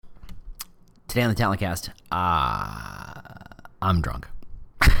Today on the Talent Cast, I'm drunk.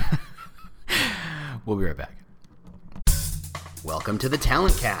 We'll be right back. Welcome to the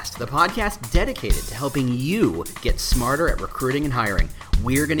Talent Cast, the podcast dedicated to helping you get smarter at recruiting and hiring.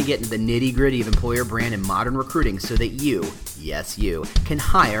 We're going to get into the nitty-gritty of employer brand and modern recruiting so that you, yes you, can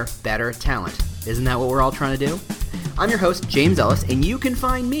hire better talent. Isn't that what we're all trying to do? I'm your host, James Ellis, and you can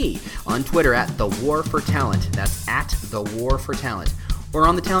find me on Twitter at The War for Talent. That's at The War for Talent. Or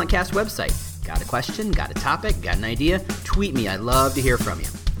on the Talent Cast website. Got a question? Got a topic? Got an idea? Tweet me. I'd love to hear from you.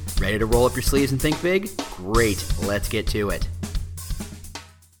 Ready to roll up your sleeves and think big? Great. Let's get to it.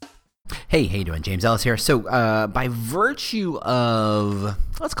 Hey, how you doing? James Ellis here. So by virtue of,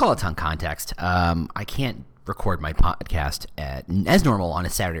 let's call it some context, I can't record my podcast as normal on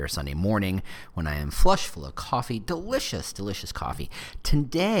a Saturday or Sunday morning when I am flush full of coffee. Delicious, delicious coffee.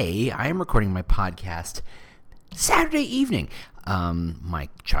 Today, I am recording my podcast Saturday evening. My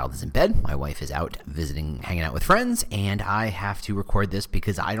child is in bed, my wife is out hanging out with friends, and I have to record this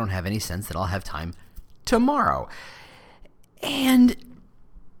because I don't have any sense that I'll have time tomorrow. And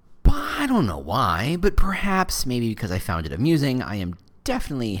I don't know why, but perhaps maybe because I found it amusing, I am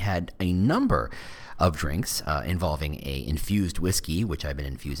definitely had a number of drinks involving a infused whiskey, which I've been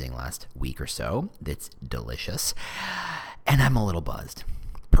infusing last week or so. That's delicious. And I'm a little buzzed.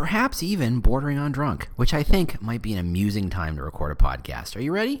 Perhaps even bordering on drunk, which I think might be an amusing time to record a podcast. Are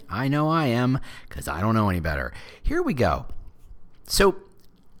you ready? I know I am, because I don't know any better. Here we go. So,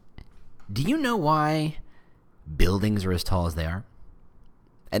 do you know why buildings are as tall as they are?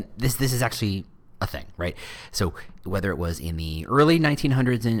 And this is actually a thing, right? So, whether it was in the early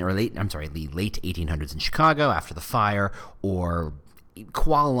 1900s the late 1800s in Chicago after the fire, or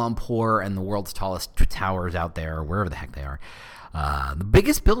Kuala Lumpur and the world's tallest towers out there, or wherever the heck they are, the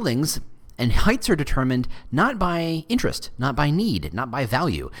biggest buildings and heights are determined not by interest, not by need, not by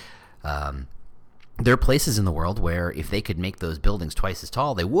value. There are places in the world where if they could make those buildings twice as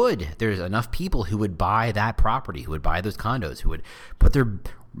tall, they would. There's enough people who would buy that property, who would buy those condos, who would put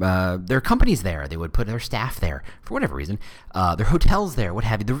their companies there. They would put their staff there for whatever reason, their hotels there, what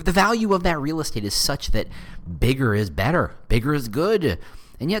have you. The value of that real estate is such that bigger is better, bigger is good.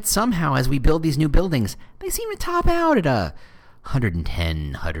 And yet somehow as we build these new buildings, they seem to top out at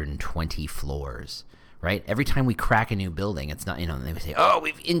 110, 120 floors, right? Every time we crack a new building, it's not, they say, oh,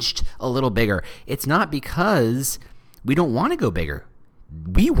 we've inched a little bigger. It's not because we don't want to go bigger.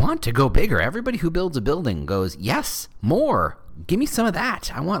 We want to go bigger. Everybody who builds a building goes, yes, more. Give me some of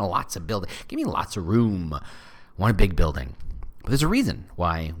that. I want lots of building. Give me lots of room. I want a big building. But there's a reason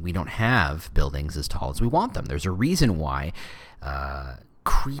why we don't have buildings as tall as we want them. There's a reason why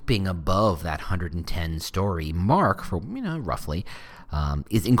creeping above that 110-story mark for, roughly,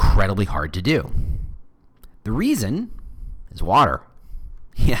 is incredibly hard to do. The reason is water.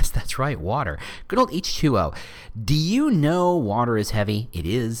 Yes, that's right, water. Good old H2O. Do you know water is heavy? It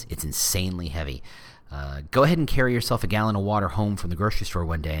is. It's insanely heavy. Go ahead and carry yourself a gallon of water home from the grocery store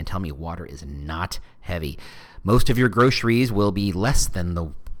one day and tell me water is not heavy. Most of your groceries will be less than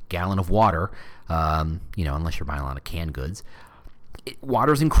the gallon of water, unless you're buying a lot of canned goods.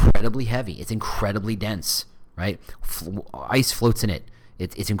 Water is incredibly heavy. It's incredibly dense, right? Ice floats in it.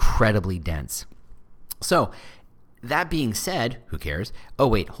 It's incredibly dense. So, that being said, who cares? Oh,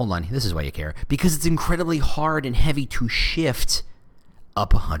 wait, hold on. This is why you care. Because it's incredibly hard and heavy to shift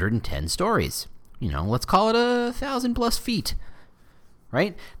up 110 stories. Let's call it 1,000 plus feet,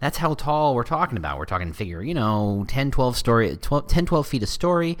 right? That's how tall we're talking about. We're talking figure, 10, 12 feet a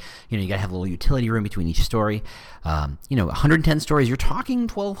story. You got to have a little utility room between each story. 110 stories, you're talking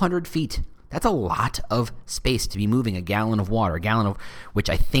 1,200 feet. That's a lot of space to be moving a gallon of water. A gallon of, which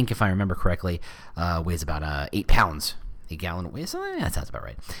I think, if I remember correctly, weighs about 8 pounds. A gallon weighs, that sounds about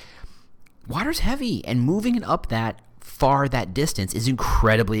right. Water's heavy, and moving it up that distance is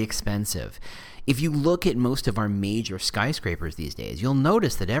incredibly expensive. If you look at most of our major skyscrapers these days, you'll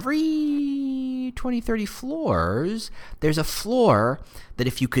notice that every 20, 30 floors, there's a floor that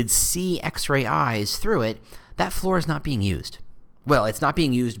if you could see X-ray eyes through it, that floor is not being used. Well, it's not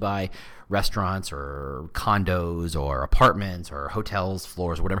being used by restaurants or condos or apartments or hotels,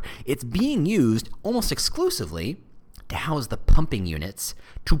 floors, or whatever. It's being used almost exclusively to house the pumping units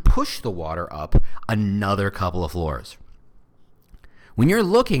to push the water up another couple of floors. When you're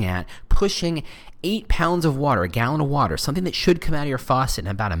looking at pushing 8 pounds of water, a gallon of water, something that should come out of your faucet in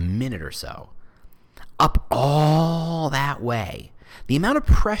about a minute or so, up all that way, the amount of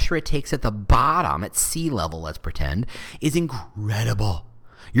pressure it takes at the bottom, at sea level, let's pretend, is incredible.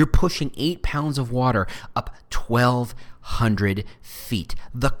 You're pushing 8 pounds of water up 1,200 feet.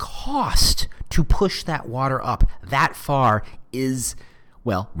 The cost to push that water up that far is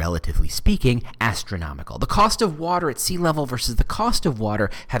Well, relatively speaking, astronomical. The cost of water at sea level versus the cost of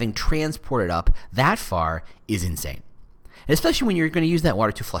water having transported up that far is insane. Especially when you're going to use that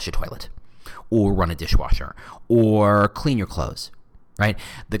water to flush a toilet or run a dishwasher or clean your clothes, right?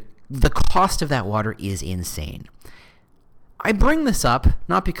 The cost of that water is insane. I bring this up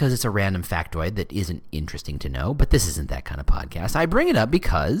not because it's a random factoid that isn't interesting to know, but this isn't that kind of podcast. I bring it up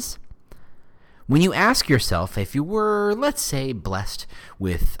because when you ask yourself, if you were, let's say, blessed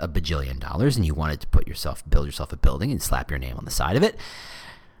with $1 bajillion and you wanted to build yourself a building and slap your name on the side of it,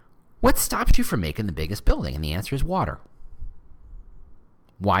 what stops you from making the biggest building? And the answer is water.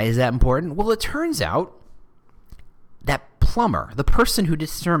 Why is that important? Well, it turns out that plumber, the person who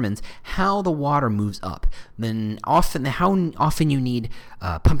determines how the water moves up, how often you need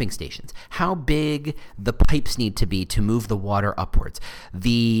pumping stations, how big the pipes need to be to move the water upwards,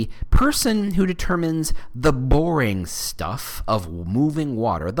 the person who determines the boring stuff of moving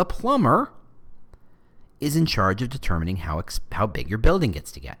water, the plumber, is in charge of determining how big your building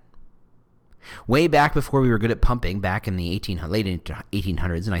gets to get. Way back before we were good at pumping, back in the late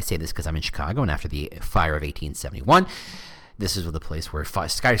 1800s, and I say this because I'm in Chicago, and after the fire of 1871, this is the place where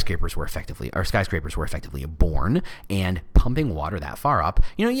skyscrapers were effectively born, and pumping water that far up,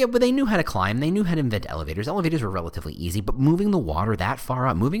 but they knew how to climb, they knew how to invent elevators. Elevators were relatively easy, but moving the water that far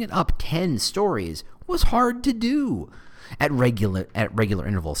up, moving it up 10 stories was hard to do at regular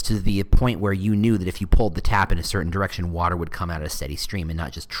intervals, to the point where you knew that if you pulled the tap in a certain direction, water would come out at a steady stream and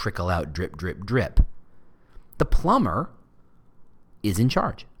not just trickle out drip, drip, drip. The plumber is in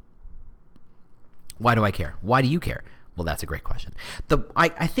charge. Why do I care? Why do you care? Well, that's a great question.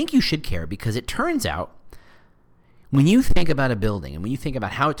 I think you should care because it turns out when you think about a building and when you think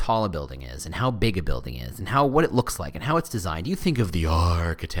about how tall a building is and how big a building is and what it looks like and how it's designed, you think of the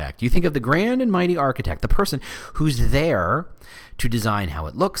architect. You think of the grand and mighty architect, the person who's there to design how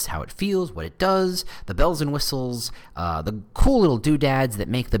it looks, how it feels, what it does, the bells and whistles, the cool little doodads that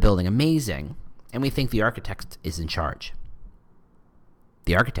make the building amazing. And we think the architect is in charge.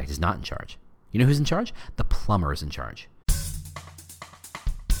 The architect is not in charge. You know who's in charge? The plumber is in charge.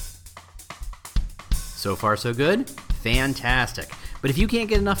 So far, so good? Fantastic. But if you can't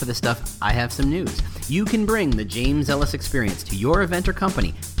get enough of this stuff, I have some news. You can bring the James Ellis experience to your event or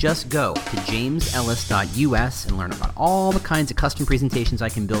company. Just go to jamesellis.us and learn about all the kinds of custom presentations I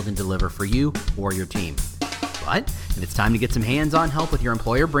can build and deliver for you or your team. But if it's time to get some hands-on help with your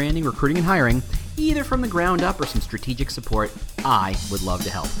employer branding, recruiting, and hiring, either from the ground up or some strategic support, I would love to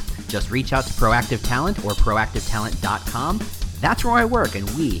help. Just reach out to Proactive Talent or proactivetalent.com. That's where I work, and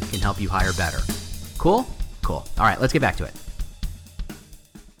we can help you hire better. Cool? Cool. All right, let's get back to it.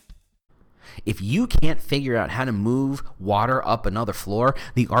 If you can't figure out how to move water up another floor,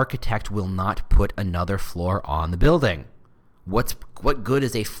 the architect will not put another floor on the building. What good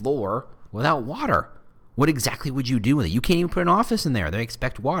is a floor without water? What exactly would you do with it? You can't even put an office in there. They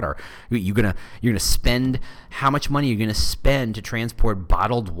expect water. You're gonna spend how much money you're gonna spend to transport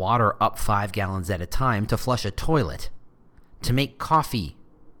bottled water up 5 gallons at a time to flush a toilet, to make coffee.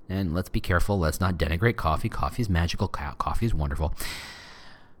 And let's be careful. Let's not denigrate coffee. Coffee is magical. Coffee is wonderful.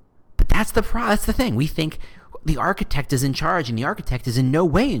 But that's the thing. We think the architect is in charge, and the architect is in no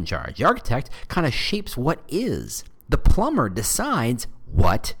way in charge. The architect kind of shapes what is. The plumber decides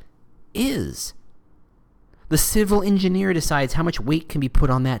what is. The civil engineer decides how much weight can be put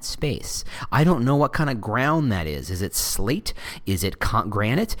on that space. I don't know what kind of ground that is. Is it slate? Is it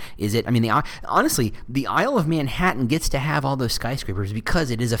granite? Honestly, the Isle of Manhattan gets to have all those skyscrapers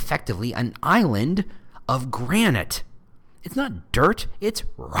because it is effectively an island of granite. It's not dirt, it's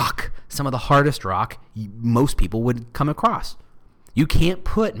rock. Some of the hardest rock most people would come across. You can't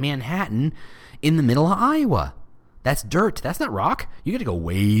put Manhattan in the middle of Iowa. That's dirt. That's not rock. You got to go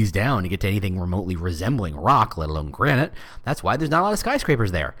ways down to get to anything remotely resembling rock, let alone granite. That's why there's not a lot of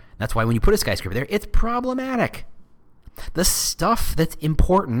skyscrapers there. That's why when you put a skyscraper there, it's problematic. The stuff that's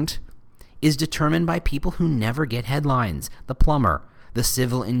important is determined by people who never get headlines. The plumber, the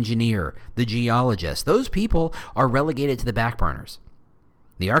civil engineer, the geologist. Those people are relegated to the back burners.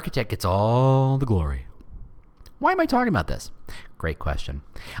 The architect gets all the glory. Why am I talking about this? Great question.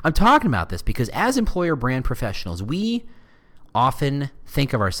 I'm talking about this because as employer brand professionals, we often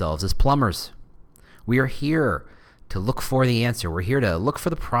think of ourselves as plumbers. We are here to look for the answer. We're here to look for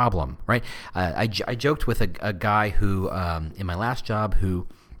the problem, right? I joked with a guy who, in my last job, who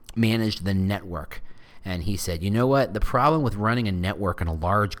managed the network. And he said, you know what? The problem with running a network in a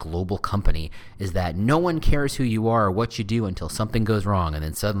large global company is that no one cares who you are or what you do until something goes wrong, and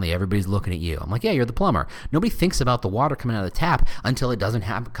then suddenly everybody's looking at you. I'm like, yeah, you're the plumber. Nobody thinks about the water coming out of the tap until it doesn't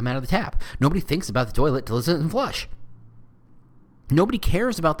come out of the tap. Nobody thinks about the toilet until it doesn't flush. Nobody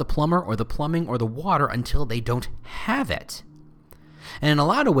cares about the plumber or the plumbing or the water until they don't have it. And in a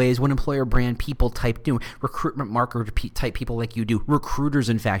lot of ways, what employer brand people type do, recruitment marketer type people like you do, recruiters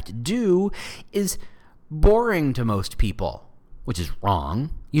in fact do, is boring to most people, which is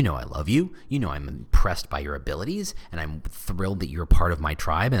wrong. You know I love you. You know I'm impressed by your abilities, and I'm thrilled that you're a part of my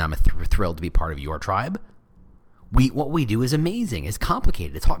tribe, and I'm thrilled to be part of your tribe. What we do is amazing. It's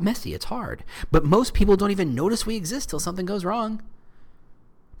complicated. It's messy. It's hard. But most people don't even notice we exist till something goes wrong.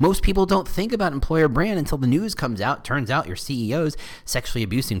 Most people don't think about employer brand until the news comes out. Turns out your CEO's sexually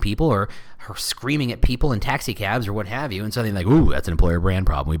abusing people or screaming at people in taxi cabs or what have you. And so they're like, ooh, that's an employer brand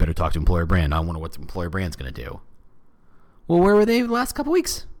problem. We better talk to employer brand. I wonder what employer brand's going to do. Well, where were they the last couple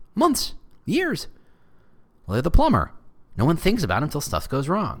weeks, months, years? Well, they're the plumber. No one thinks about it until stuff goes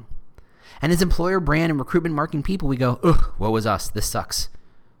wrong. And as employer brand and recruitment marketing people, we go, ugh, woe is us. This sucks,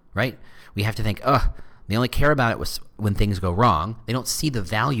 right? We have to think, ugh. They only care about it when things go wrong. They don't see the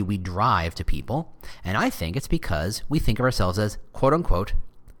value we drive to people. And I think it's because we think of ourselves as, quote unquote,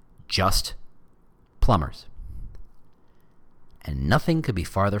 just plumbers. And nothing could be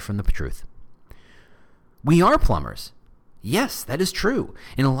farther from the truth. We are plumbers. Yes, that is true.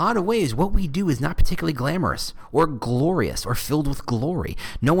 In a lot of ways, what we do is not particularly glamorous or glorious or filled with glory.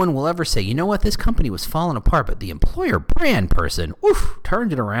 No one will ever say, you know what, this company was falling apart, but the employer brand person, oof,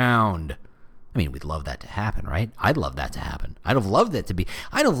 turned it around. I mean, we'd love that to happen, right? I'd love that to happen. I'd have loved to be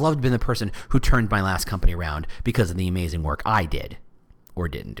the person who turned my last company around because of the amazing work I did or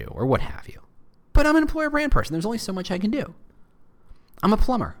didn't do or what have you. But I'm an employer brand person. There's only so much I can do. I'm a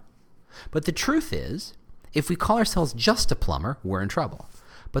plumber. But the truth is, if we call ourselves just a plumber, we're in trouble.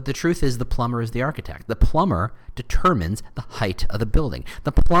 But the truth is the plumber is the architect. The plumber determines the height of the building.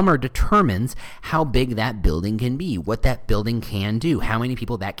 The plumber determines how big that building can be, what that building can do, how many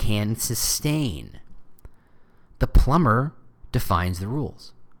people that can sustain. The plumber defines the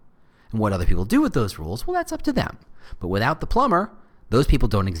rules. And what other people do with those rules, well, that's up to them. But without the plumber, those people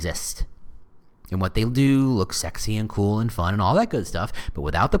don't exist. And what they do looks sexy and cool and fun and all that good stuff. But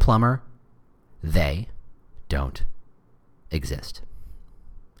without the plumber, they don't exist.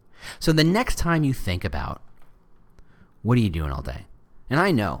 So the next time you think about, what are you doing all day? And I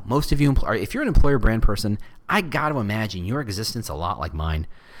know most of you, if you're an employer brand person, I got to imagine your existence a lot like mine,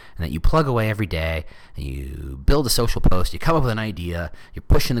 and that you plug away every day, and you build a social post, you come up with an idea, you're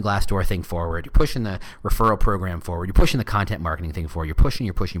pushing the Glassdoor thing forward, you're pushing the referral program forward, you're pushing the content marketing thing forward, you're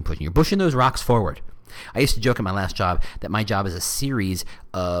pushing those rocks forward. I used to joke at my last job that my job is a series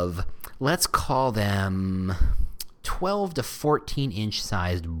of, let's call them 12 to 14 inch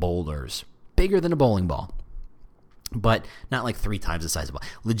sized boulders, bigger than a bowling ball, but not like 3 times the size of a ball.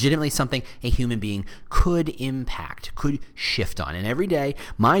 Legitimately something a human being could impact, could shift on. And every day,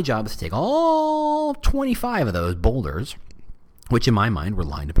 my job is to take all 25 of those boulders, which in my mind were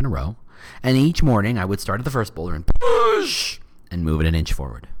lined up in a row, and each morning I would start at the first boulder and push and move it an inch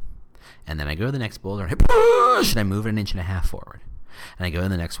forward. And then I go to the next boulder and I push and I move it 1.5 inches forward. And I go to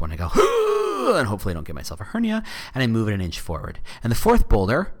the next one, I go, and hopefully I don't get myself a hernia, and I move it 1 inch forward. And the fourth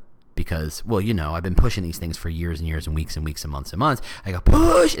boulder, because, well, you know, I've been pushing these things for years and years and weeks and weeks and months, I go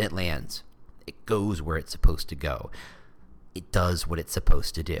push, and it lands. It goes where it's supposed to go. It does what it's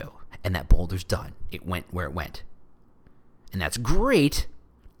supposed to do. And that boulder's done. It went where it went. And that's great,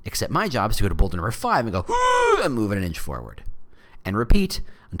 except my job is to go to boulder number 5 and go, and move it 1 inch forward. And repeat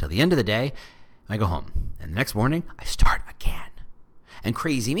until the end of the day, I go home. And the next morning, I start again. And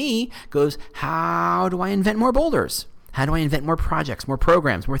crazy me goes, how do I invent more boulders? How do I invent more projects, more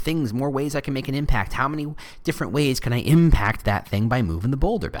programs, more things, more ways I can make an impact? How many different ways can I impact that thing by moving the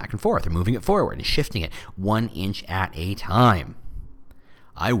boulder back and forth or moving it forward and shifting it 1 inch at a time?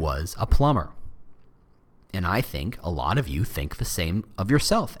 I was a plumber. And I think a lot of you think the same of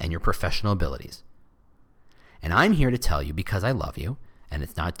yourself and your professional abilities. And I'm here to tell you, because I love you, and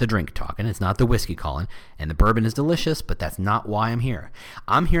it's not the drink talking, it's not the whiskey calling, and the bourbon is delicious, but that's not why I'm here.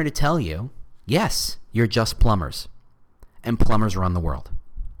 I'm here to tell you, yes, you're just plumbers, and plumbers run the world.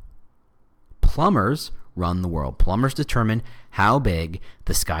 Plumbers run the world. Plumbers determine how big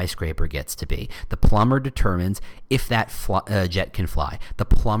the skyscraper gets to be. The plumber determines if that jet can fly. The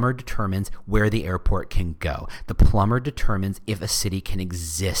plumber determines where the airport can go. The plumber determines if a city can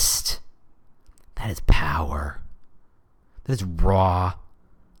exist. That is power. That is raw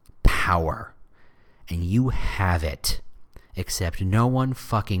power. And you have it. Except no one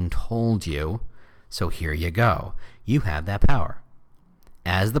fucking told you, so here you go. You have that power.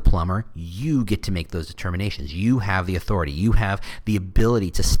 As the plumber, you get to make those determinations. You have the authority. You have the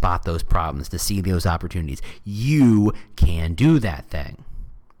ability to spot those problems, to see those opportunities. You can do that thing.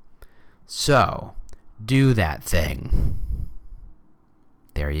 So, do that thing.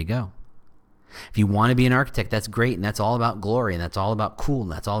 There you go. If you want to be an architect, that's great, and that's all about glory, and that's all about cool,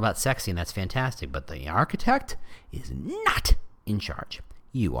 and that's all about sexy, and that's fantastic. But the architect is not in charge.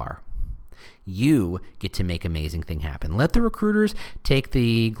 You are. You get to make amazing things happen. Let the recruiters take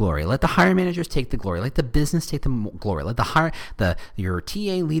the glory. Let the hiring managers take the glory. Let the business take the glory. Let your TA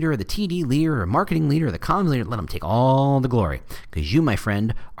leader, or the TD leader, or marketing leader, or the comms leader, let them take all the glory. Because you, my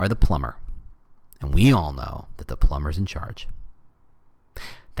friend, are the plumber. And we all know that the plumber's in charge.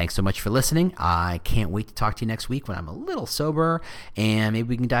 Thanks so much for listening. I can't wait to talk to you next week when I'm a little sober, and maybe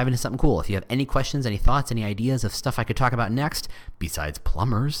we can dive into something cool. If you have any questions, any thoughts, any ideas of stuff I could talk about next, besides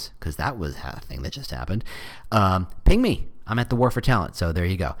plumbers, because that was a thing that just happened, ping me. I'm at the War for Talent, so there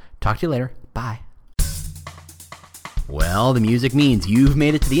you go. Talk to you later. Bye. Well, the music means you've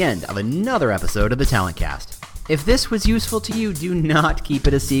made it to the end of another episode of the Talent Cast. If this was useful to you, do not keep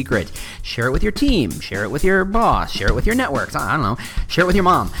it a secret. Share it with your team. Share it with your boss. Share it with your networks. I don't know. Share it with your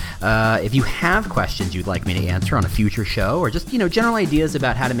mom. If you have questions you'd like me to answer on a future show, or just, general ideas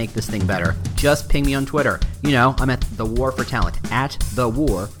about how to make this thing better, just ping me on Twitter. I'm at The War for Talent, at The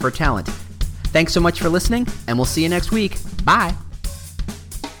War for Talent. Thanks so much for listening, and we'll see you next week. Bye.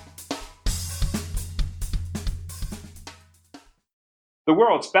 The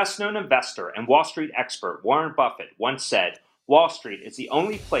world's best-known investor and Wall Street expert Warren Buffett once said, "Wall Street is the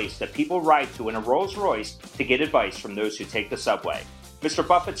only place that people ride to in a Rolls-Royce to get advice from those who take the subway." Mr.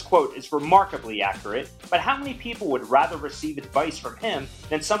 Buffett's quote is remarkably accurate, but how many people would rather receive advice from him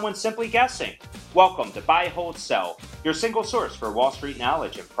than someone simply guessing? Welcome to Buy, Hold, Sell, your single source for Wall Street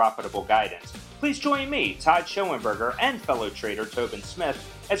knowledge and profitable guidance. Please join me, Todd Schoenberger, and fellow trader Tobin Smith,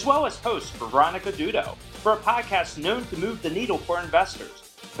 as well as host Veronica Dudo, for a podcast known to move the needle for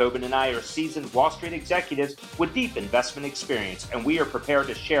investors. Tobin and I are seasoned Wall Street executives with deep investment experience, and we are prepared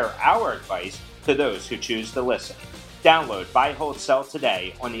to share our advice to those who choose to listen. Download Buy, Hold, Sell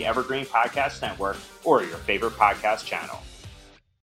today on the Evergreen Podcast Network or your favorite podcast channel.